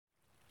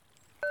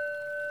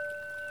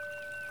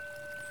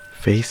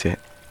Face it.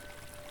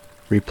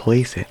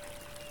 Replace it.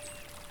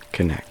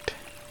 Connect.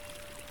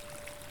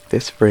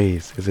 This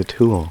phrase is a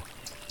tool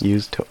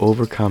used to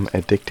overcome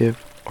addictive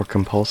or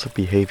compulsive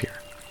behavior,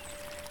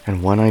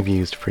 and one I've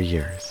used for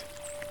years.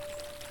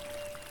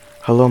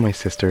 Hello, my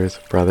sisters,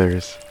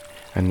 brothers,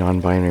 and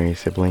non-binary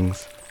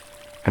siblings,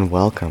 and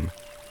welcome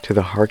to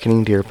the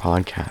Hearkening Deer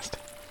podcast,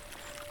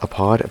 a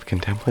pod of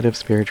contemplative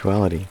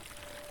spirituality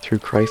through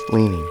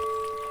Christ-leaning,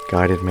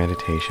 guided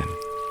meditation.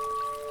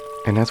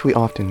 And as we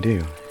often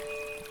do,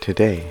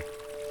 today,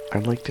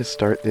 I'd like to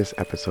start this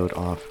episode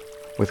off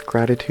with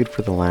gratitude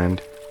for the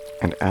land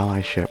and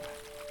allyship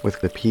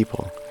with the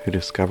people who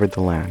discovered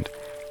the land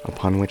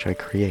upon which I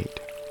create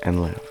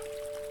and live.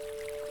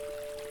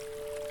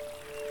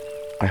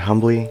 I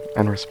humbly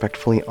and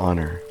respectfully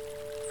honor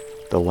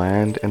the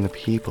land and the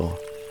people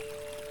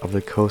of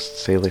the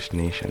Coast Salish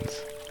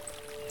nations,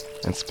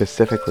 and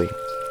specifically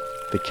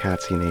the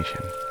Katzie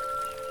Nation,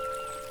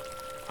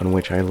 on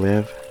which I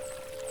live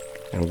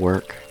and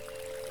work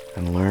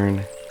and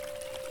learn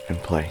and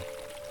play.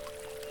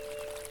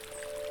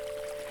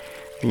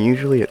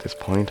 Usually at this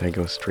point I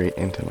go straight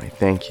into my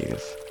thank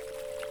yous.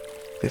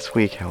 This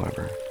week,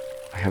 however,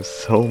 I have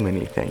so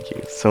many thank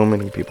yous, so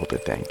many people to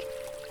thank,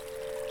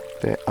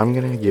 that I'm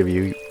going to give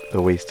you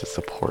the ways to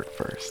support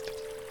first.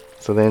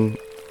 So then,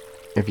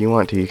 if you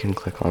want to, you can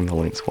click on the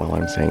links while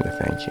I'm saying the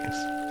thank yous.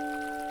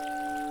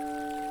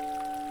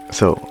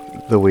 So,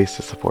 the ways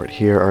to support.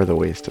 Here are the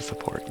ways to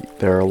support.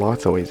 There are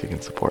lots of ways you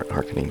can support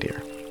Hearkening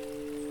Deer.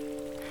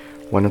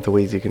 One of the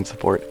ways you can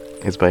support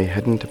is by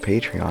heading to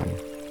Patreon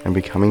and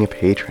becoming a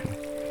patron.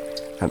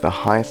 At the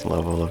highest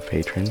level of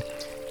patron,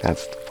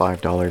 that's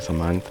 $5 a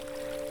month.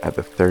 At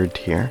the third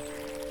tier,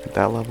 at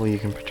that level you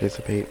can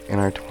participate in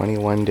our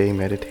 21-day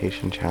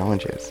meditation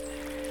challenges,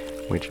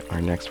 which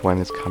our next one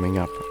is coming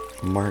up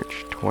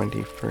March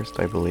 21st,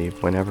 I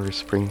believe. Whenever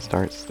spring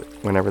starts,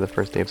 whenever the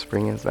first day of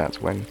spring is,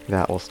 that's when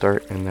that will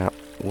start, and that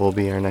will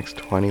be our next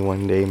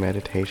 21-day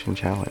meditation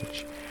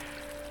challenge.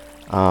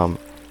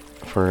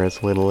 For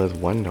as little as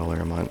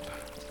 $1 a month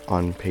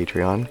on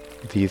Patreon,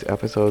 these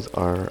episodes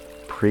are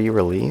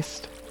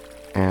pre-released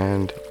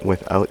and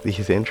without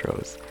these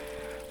intros.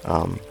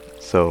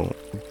 So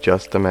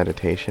just the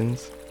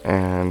meditations,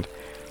 and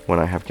when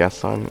I have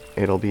guests on,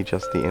 it'll be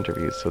just the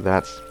interviews. So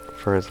that's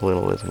for as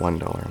little as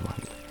 $1 a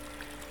month.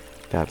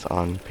 That's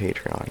on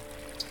Patreon.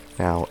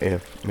 Now,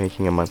 if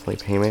making a monthly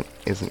payment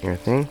isn't your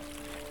thing,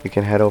 you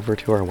can head over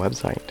to our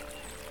website.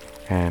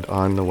 And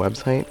on the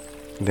website,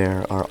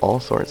 there are all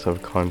sorts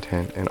of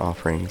content and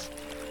offerings.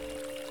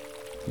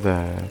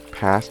 The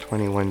past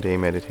 21-day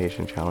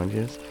meditation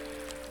challenges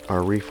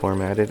are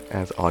reformatted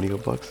as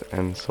audiobooks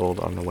and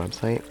sold on the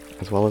website,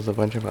 as well as a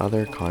bunch of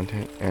other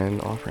content and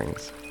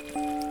offerings.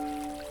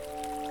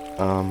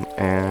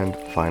 And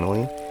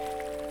finally,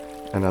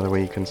 another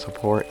way you can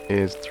support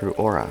is through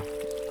Aura.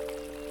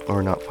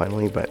 Or not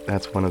finally, but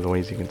that's one of the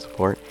ways you can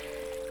support.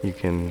 You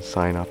can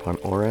sign up on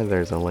Aura.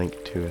 There's a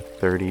link to a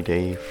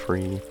 30-day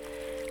free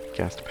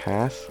guest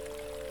pass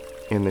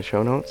in the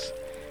show notes,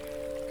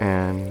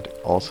 and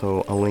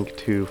also a link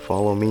to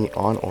follow me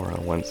on Aura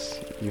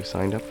once you've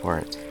signed up for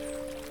it.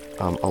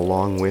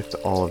 Along with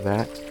all of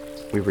that,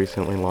 we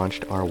recently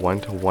launched our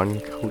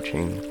one-to-one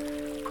coaching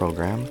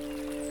program,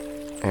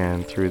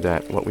 and through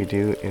that what we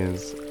do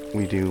is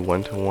we do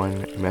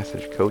one-to-one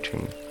message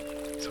coaching.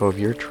 So if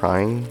you're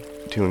trying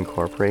to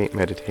incorporate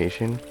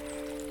meditation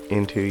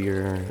into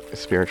your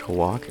spiritual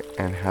walk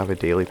and have a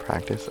daily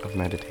practice of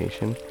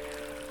meditation,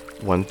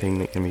 one thing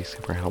that can be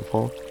super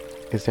helpful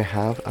is to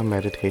have a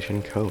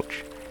meditation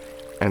coach.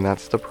 And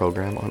that's the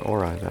program on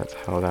Aura. That's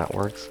how that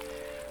works.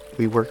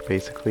 We work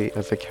basically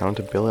as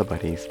accountability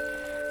buddies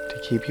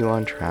to keep you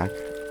on track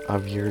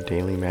of your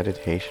daily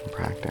meditation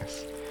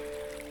practice.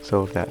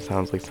 So if that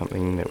sounds like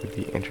something that would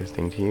be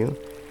interesting to you,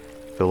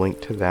 the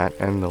link to that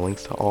and the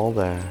links to all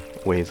the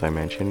ways I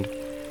mentioned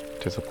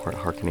to support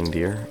Hearkening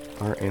Deer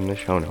are in the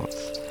show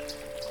notes.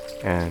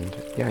 And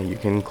yeah, you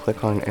can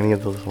click on any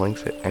of those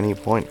links at any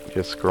point,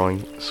 just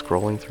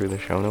scrolling through the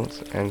show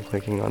notes and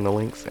clicking on the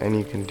links, and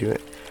you can do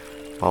it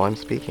while I'm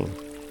speaking.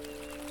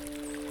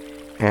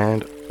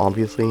 And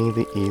obviously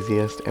the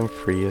easiest and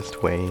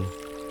freest way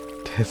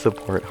to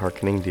support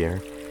Hearkening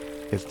Deer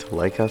is to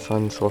like us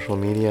on social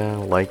media,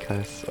 like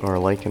us, or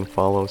like and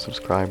follow,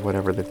 subscribe,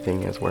 whatever the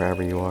thing is,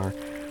 wherever you are,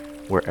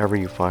 wherever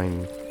you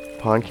find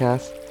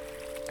podcasts,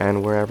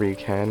 and wherever you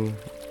can,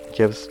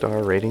 give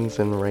star ratings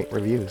and write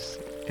reviews.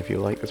 If you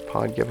like this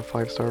pod, give a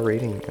 5-star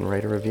rating and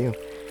write a review.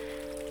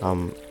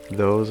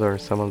 Those are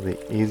some of the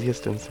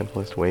easiest and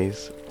simplest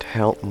ways to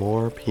help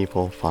more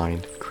people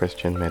find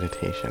Christian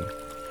meditation.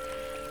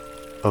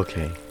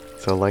 Okay,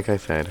 so like I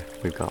said,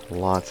 we've got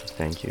lots of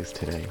thank yous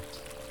today.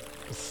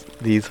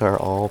 These are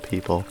all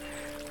people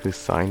who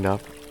signed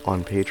up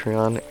on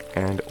Patreon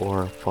and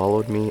or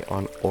followed me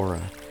on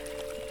Aura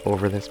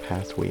over this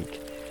past week.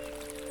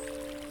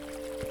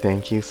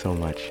 Thank you so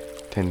much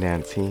to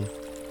Nancy,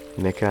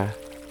 Nika,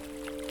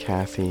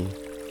 Cassie,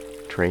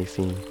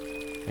 Tracy,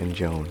 and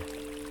Joan.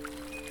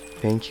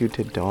 Thank you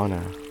to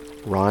Donna,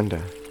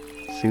 Rhonda,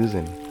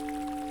 Susan,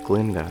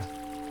 Glinda,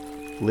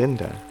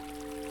 Linda,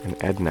 and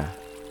Edna.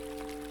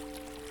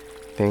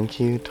 Thank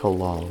you to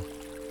Lol,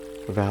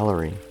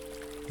 Valerie,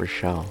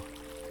 Rochelle,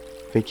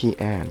 Vicky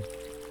Ann,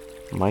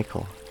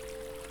 Michael,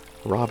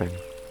 Robin,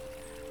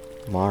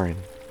 Marin,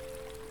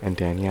 and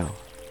Danielle.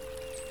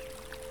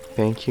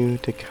 Thank you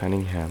to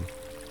Cunningham,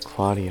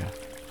 Claudia,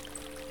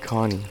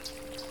 Connie,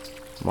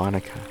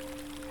 Monica,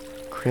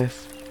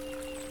 Chris,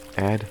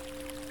 Ed,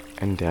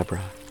 and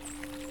Deborah.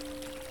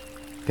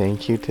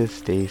 Thank you to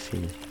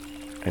Stacy,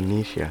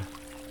 Anisha,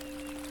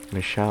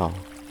 Michelle,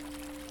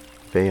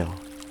 Vale,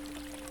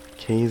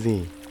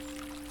 KZ,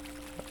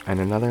 and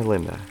another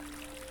Linda.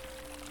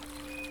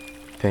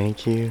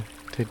 Thank you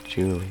to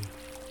Julie,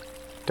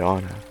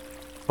 Donna.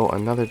 Oh,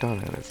 another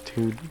Donna. That's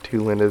two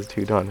Lindas,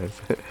 two Donnas.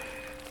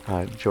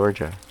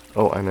 Georgia.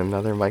 Oh, and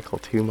another Michael.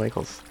 Two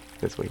Michaels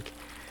this week.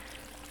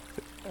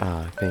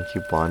 Thank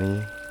you,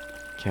 Bonnie,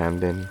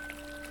 Camden,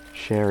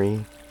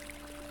 Sherry,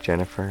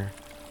 Jennifer,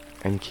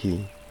 and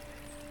Key.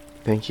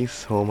 Thank you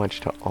so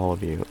much to all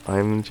of you.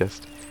 I'm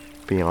just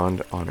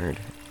beyond honored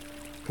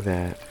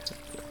that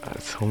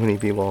so many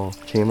people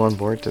came on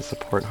board to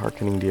support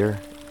Harkening Deer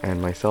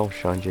and myself,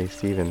 Sean J.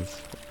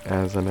 Stevens,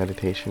 as a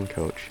meditation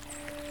coach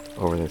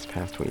over this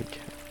past week.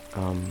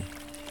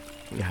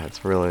 Yeah,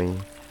 it's really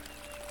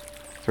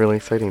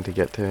exciting to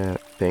get to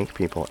thank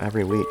people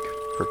every week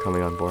for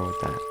coming on board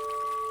with that.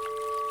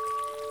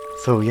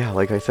 So yeah,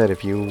 like I said,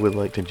 if you would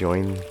like to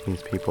join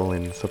these people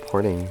in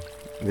supporting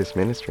this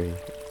ministry,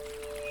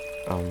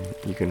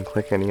 you can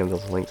click any of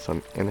those links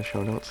in the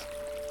show notes.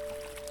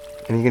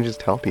 And you can just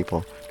tell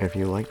people, if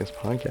you like this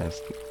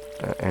podcast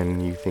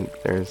and you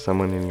think there's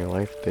someone in your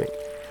life that,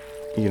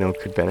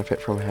 could benefit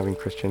from having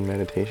Christian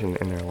meditation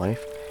in their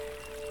life,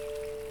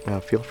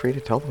 feel free to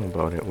tell them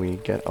about it. We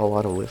get a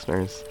lot of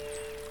listeners,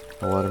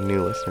 a lot of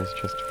new listeners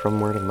just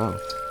from word of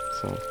mouth.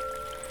 So,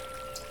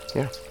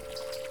 yeah.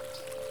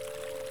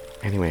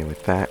 Anyway,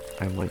 with that,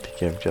 I'd like to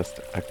give just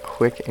a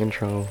quick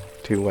intro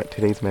to what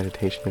today's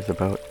meditation is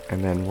about,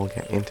 and then we'll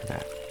get into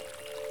that.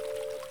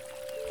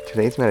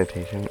 Today's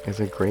meditation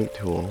is a great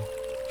tool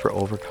for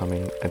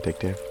overcoming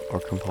addictive or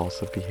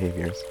compulsive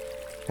behaviors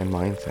and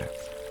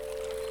mindsets.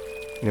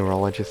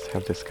 Neurologists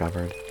have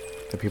discovered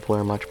that people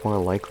are much more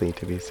likely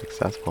to be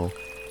successful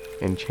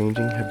in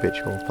changing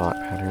habitual thought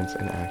patterns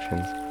and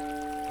actions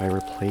by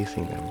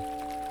replacing them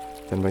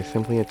than by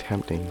simply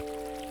attempting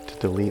to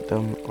delete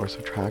them or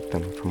subtract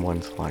them from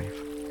one's life.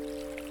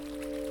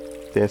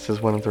 This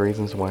is one of the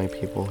reasons why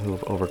people who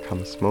have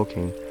overcome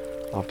smoking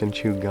often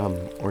chew gum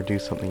or do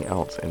something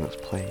else in its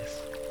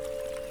place.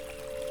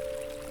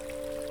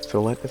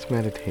 So let this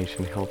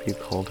meditation help you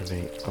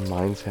cultivate a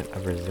mindset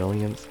of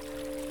resilience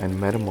and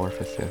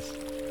metamorphosis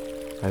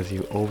as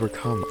you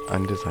overcome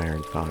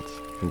undesired thoughts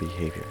and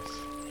behaviors.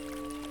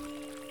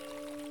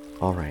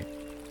 Alright,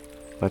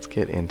 let's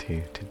get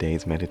into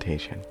today's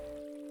meditation.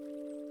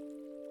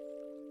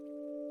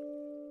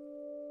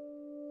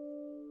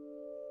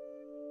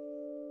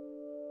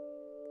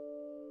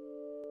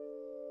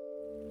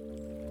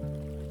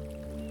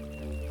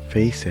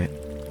 Face it,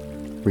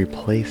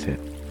 replace it,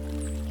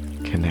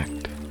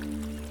 connect.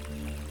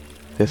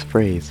 This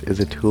phrase is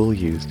a tool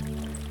used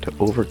to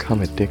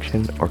overcome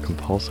addiction or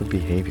compulsive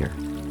behavior,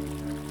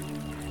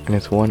 and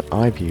it's one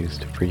I've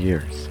used for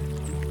years.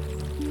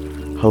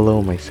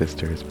 Hello, my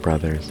sisters,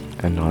 brothers,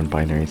 and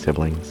non-binary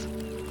siblings.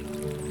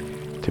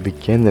 To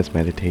begin this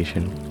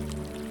meditation,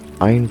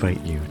 I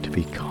invite you to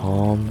be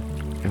calm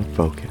and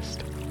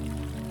focused,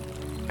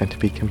 and to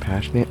be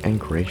compassionate and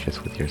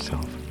gracious with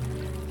yourself,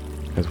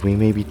 as we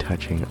may be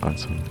touching on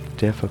some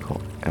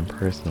difficult and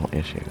personal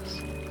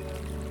issues.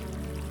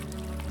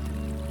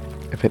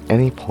 If at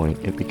any point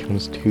it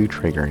becomes too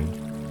triggering,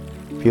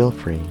 feel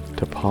free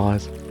to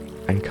pause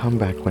and come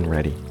back when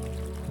ready,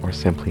 or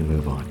simply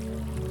move on.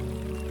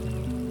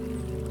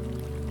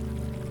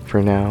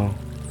 For now,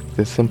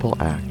 this simple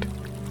act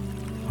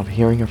of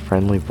hearing a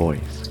friendly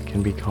voice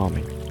can be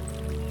calming.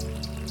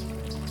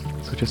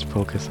 So just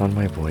focus on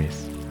my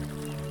voice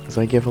as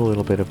I give a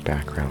little bit of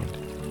background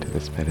to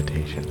this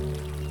meditation.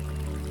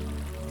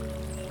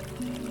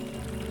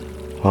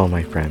 Well,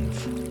 my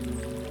friends,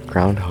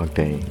 Groundhog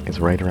Day is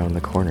right around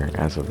the corner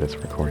as of this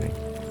recording.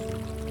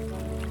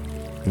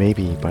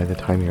 Maybe by the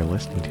time you're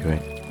listening to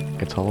it,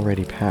 it's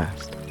already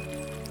passed.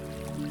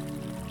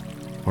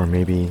 Or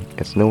maybe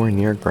it's nowhere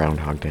near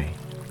Groundhog Day.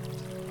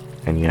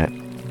 And yet,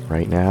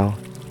 right now,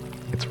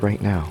 it's right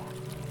now.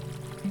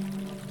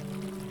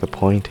 The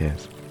point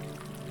is,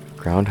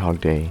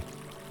 Groundhog Day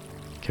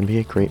can be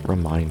a great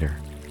reminder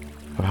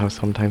of how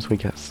sometimes we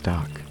get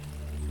stuck.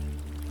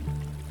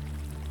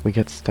 We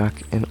get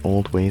stuck in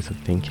old ways of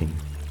thinking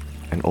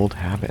and old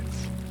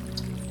habits.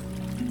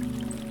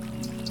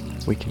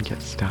 We can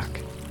get stuck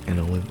in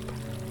a loop.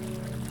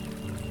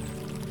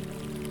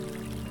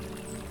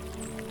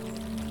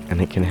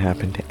 And it can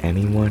happen to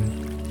anyone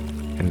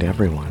and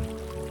everyone.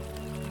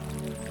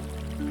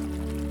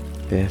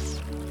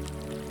 This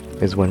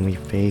is when we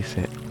face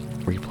it,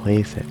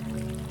 replace it,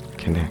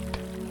 connect.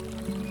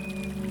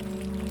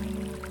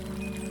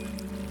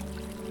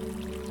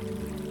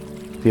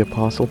 The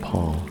Apostle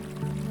Paul,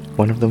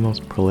 one of the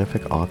most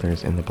prolific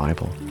authors in the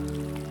Bible,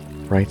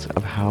 writes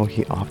of how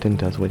he often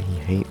does what he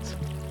hates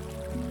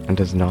and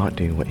does not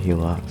do what he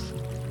loves.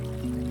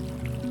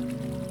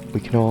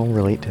 We can all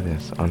relate to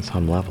this on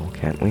some level,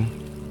 can't we?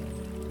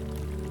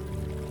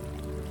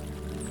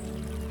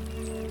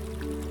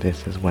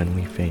 This is when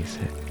we face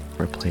it,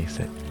 replace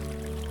it,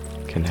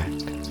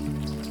 connect.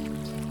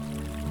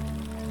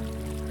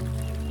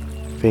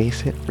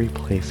 Face it,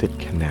 replace it,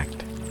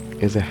 connect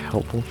is a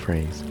helpful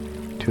phrase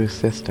to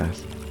assist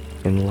us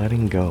in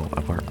letting go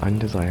of our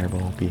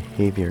undesirable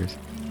behaviors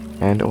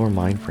and or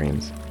mind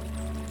frames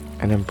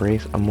and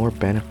embrace a more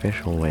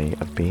beneficial way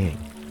of being.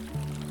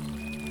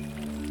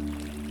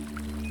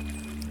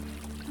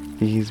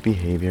 These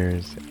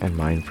behaviors and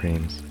mind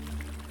frames,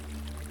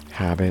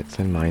 habits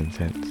and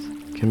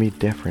mindsets can be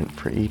different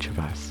for each of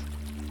us.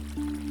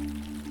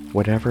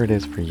 Whatever it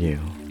is for you,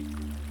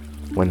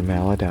 when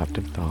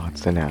maladaptive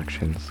thoughts and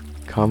actions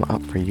come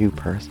up for you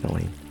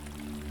personally,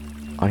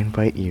 I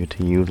invite you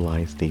to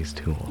utilize these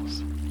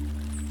tools.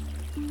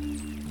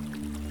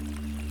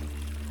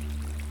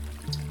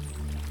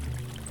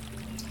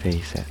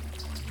 Face it.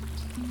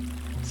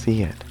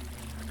 See it.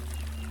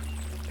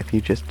 If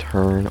you just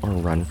turn or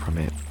run from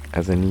it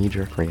as a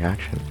knee-jerk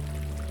reaction,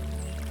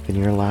 then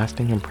your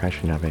lasting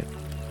impression of it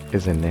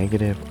is a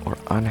negative or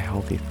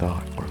unhealthy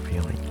thought or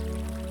feeling.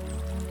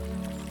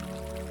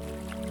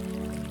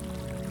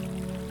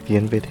 The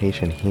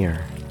invitation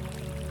here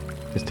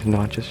is to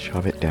not just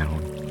shove it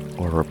down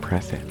or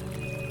repress it.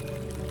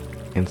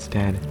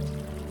 Instead,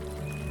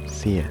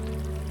 see it,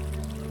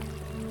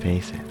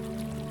 face it.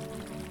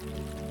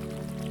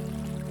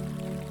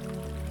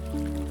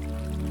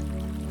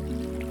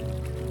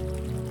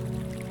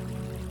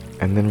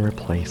 And then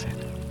replace it.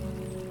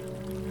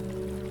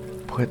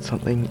 Put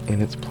something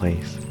in its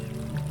place.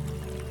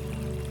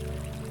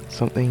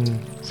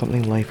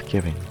 Something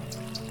life-giving.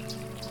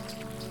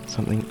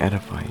 Something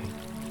edifying.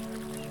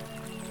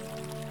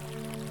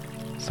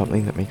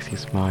 Something that makes you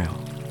smile.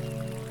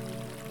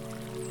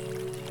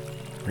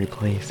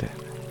 Replace it.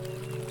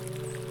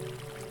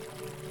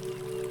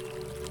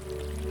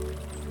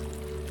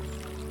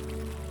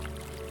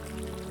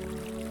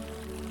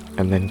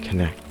 And then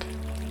connect.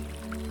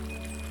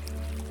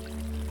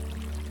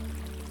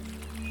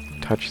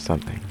 Touch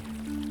something.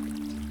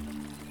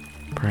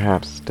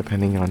 Perhaps,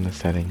 depending on the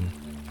setting,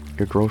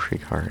 your grocery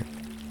cart,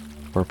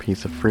 or a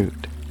piece of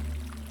fruit,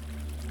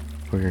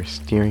 or your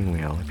steering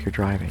wheel if you're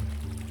driving.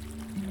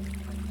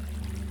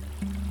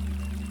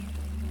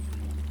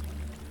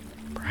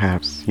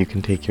 Perhaps you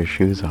can take your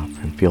shoes off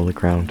and feel the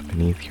ground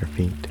beneath your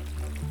feet.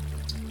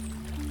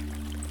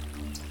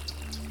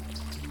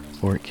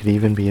 Or it could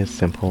even be as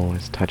simple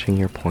as touching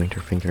your pointer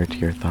finger to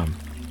your thumb,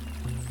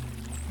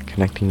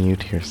 connecting you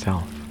to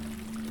yourself,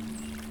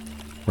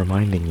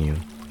 reminding you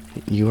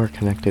that you are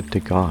connected to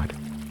God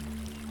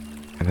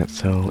and that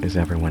so is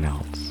everyone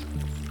else.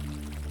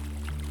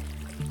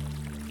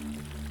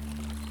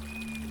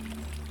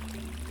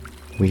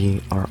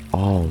 We are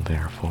all,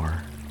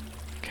 therefore,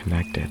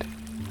 connected.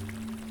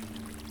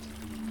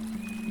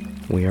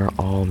 We are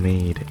all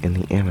made in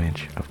the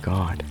image of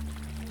God.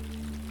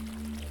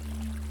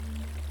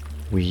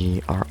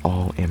 We are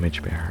all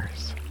image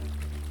bearers.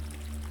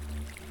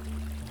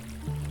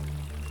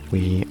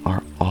 We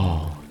are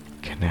all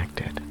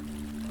connected.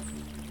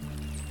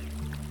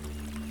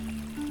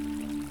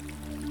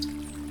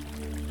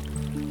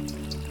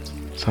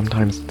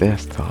 Sometimes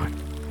this thought,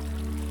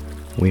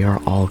 we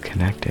are all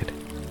connected,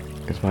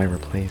 is why I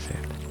replace it.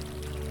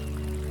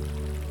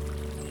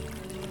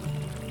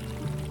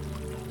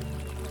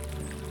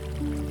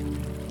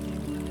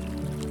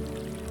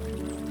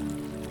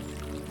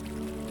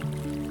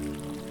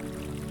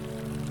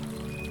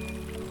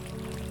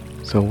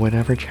 So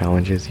whatever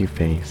challenges you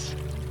face,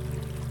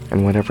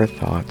 and whatever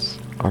thoughts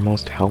are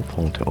most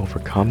helpful to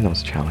overcome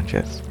those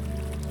challenges,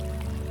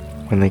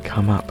 when they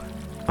come up,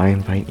 I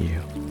invite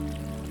you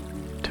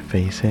to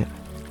face it,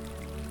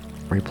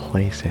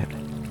 replace it,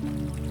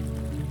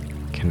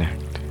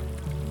 connect.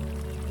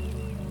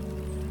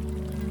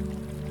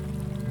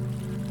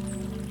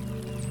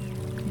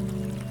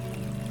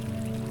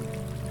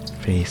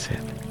 Face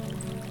it,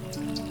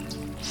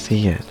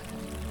 see it,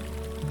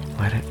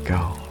 let it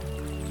go.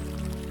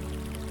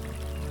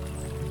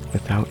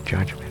 Without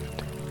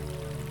judgment.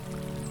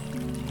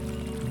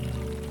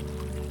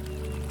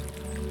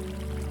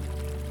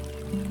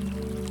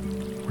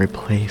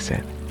 Replace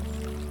it.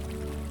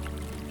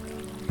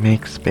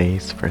 Make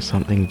space for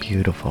something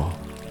beautiful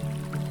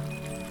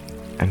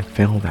and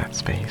fill that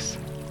space.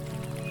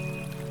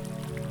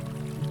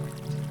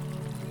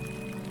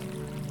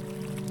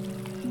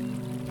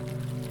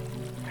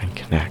 And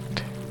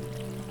connect.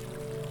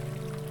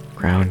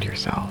 Ground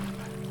yourself.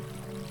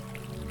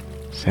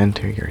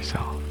 Center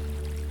yourself.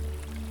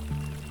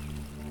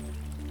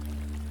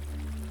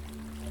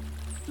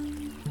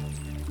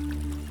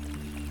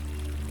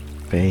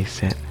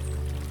 Face it,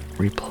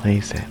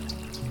 replace it,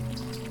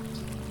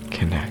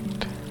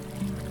 connect.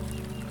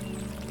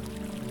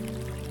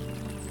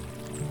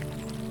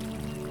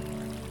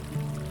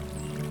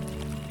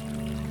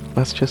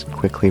 Let's just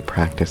quickly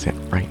practice it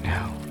right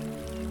now.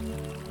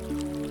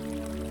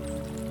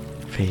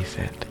 Face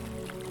it.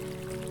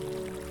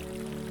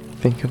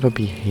 Think of a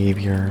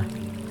behavior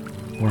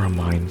or a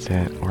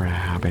mindset or a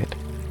habit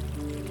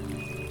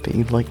that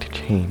you'd like to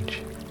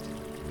change.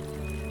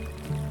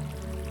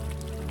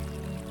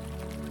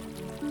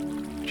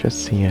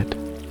 Just see it.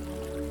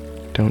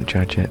 Don't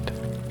judge it.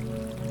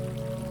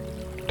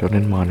 Don't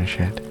admonish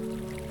it.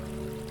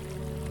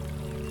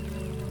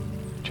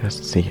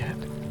 Just see it.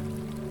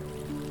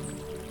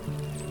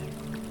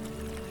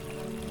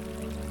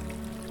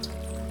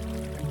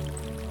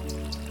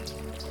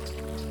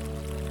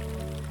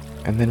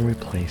 And then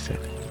replace it.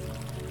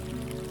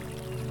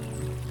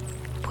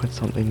 Put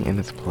something in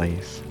its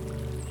place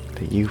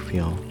that you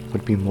feel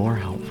would be more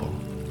helpful.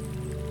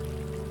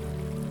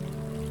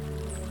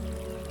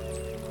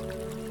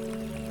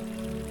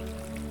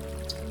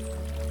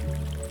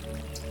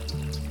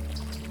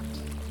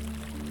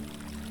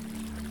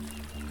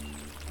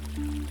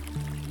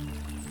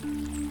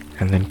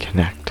 And then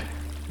connect.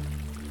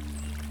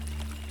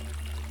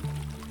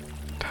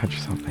 Touch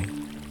something.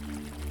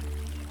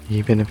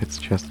 Even if it's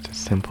just as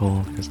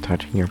simple as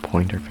touching your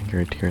pointer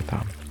finger to your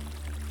thumb.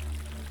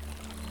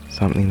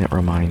 Something that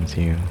reminds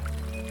you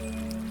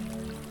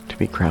to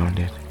be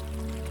grounded,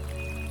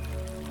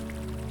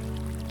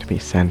 to be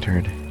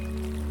centered,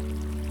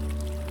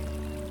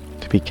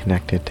 to be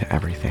connected to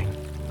everything.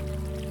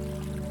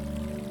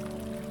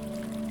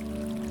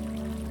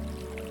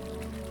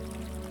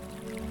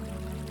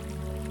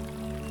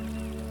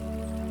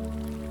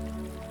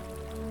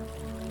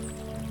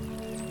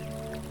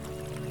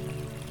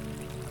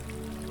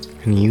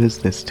 And use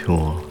this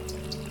tool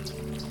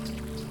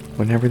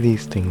whenever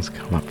these things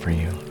come up for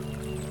you.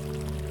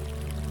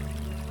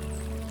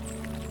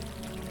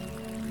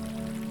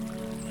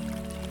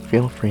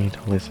 Feel free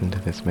to listen to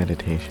this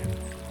meditation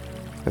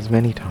as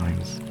many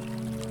times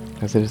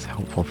as it is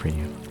helpful for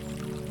you.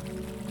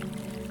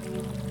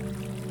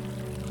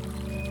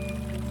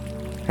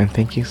 And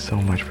thank you so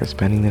much for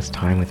spending this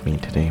time with me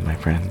today, my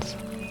friends.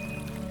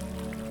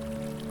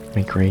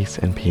 May grace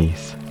and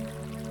peace,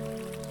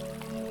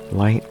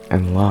 light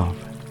and love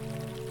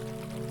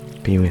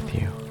be with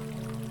you.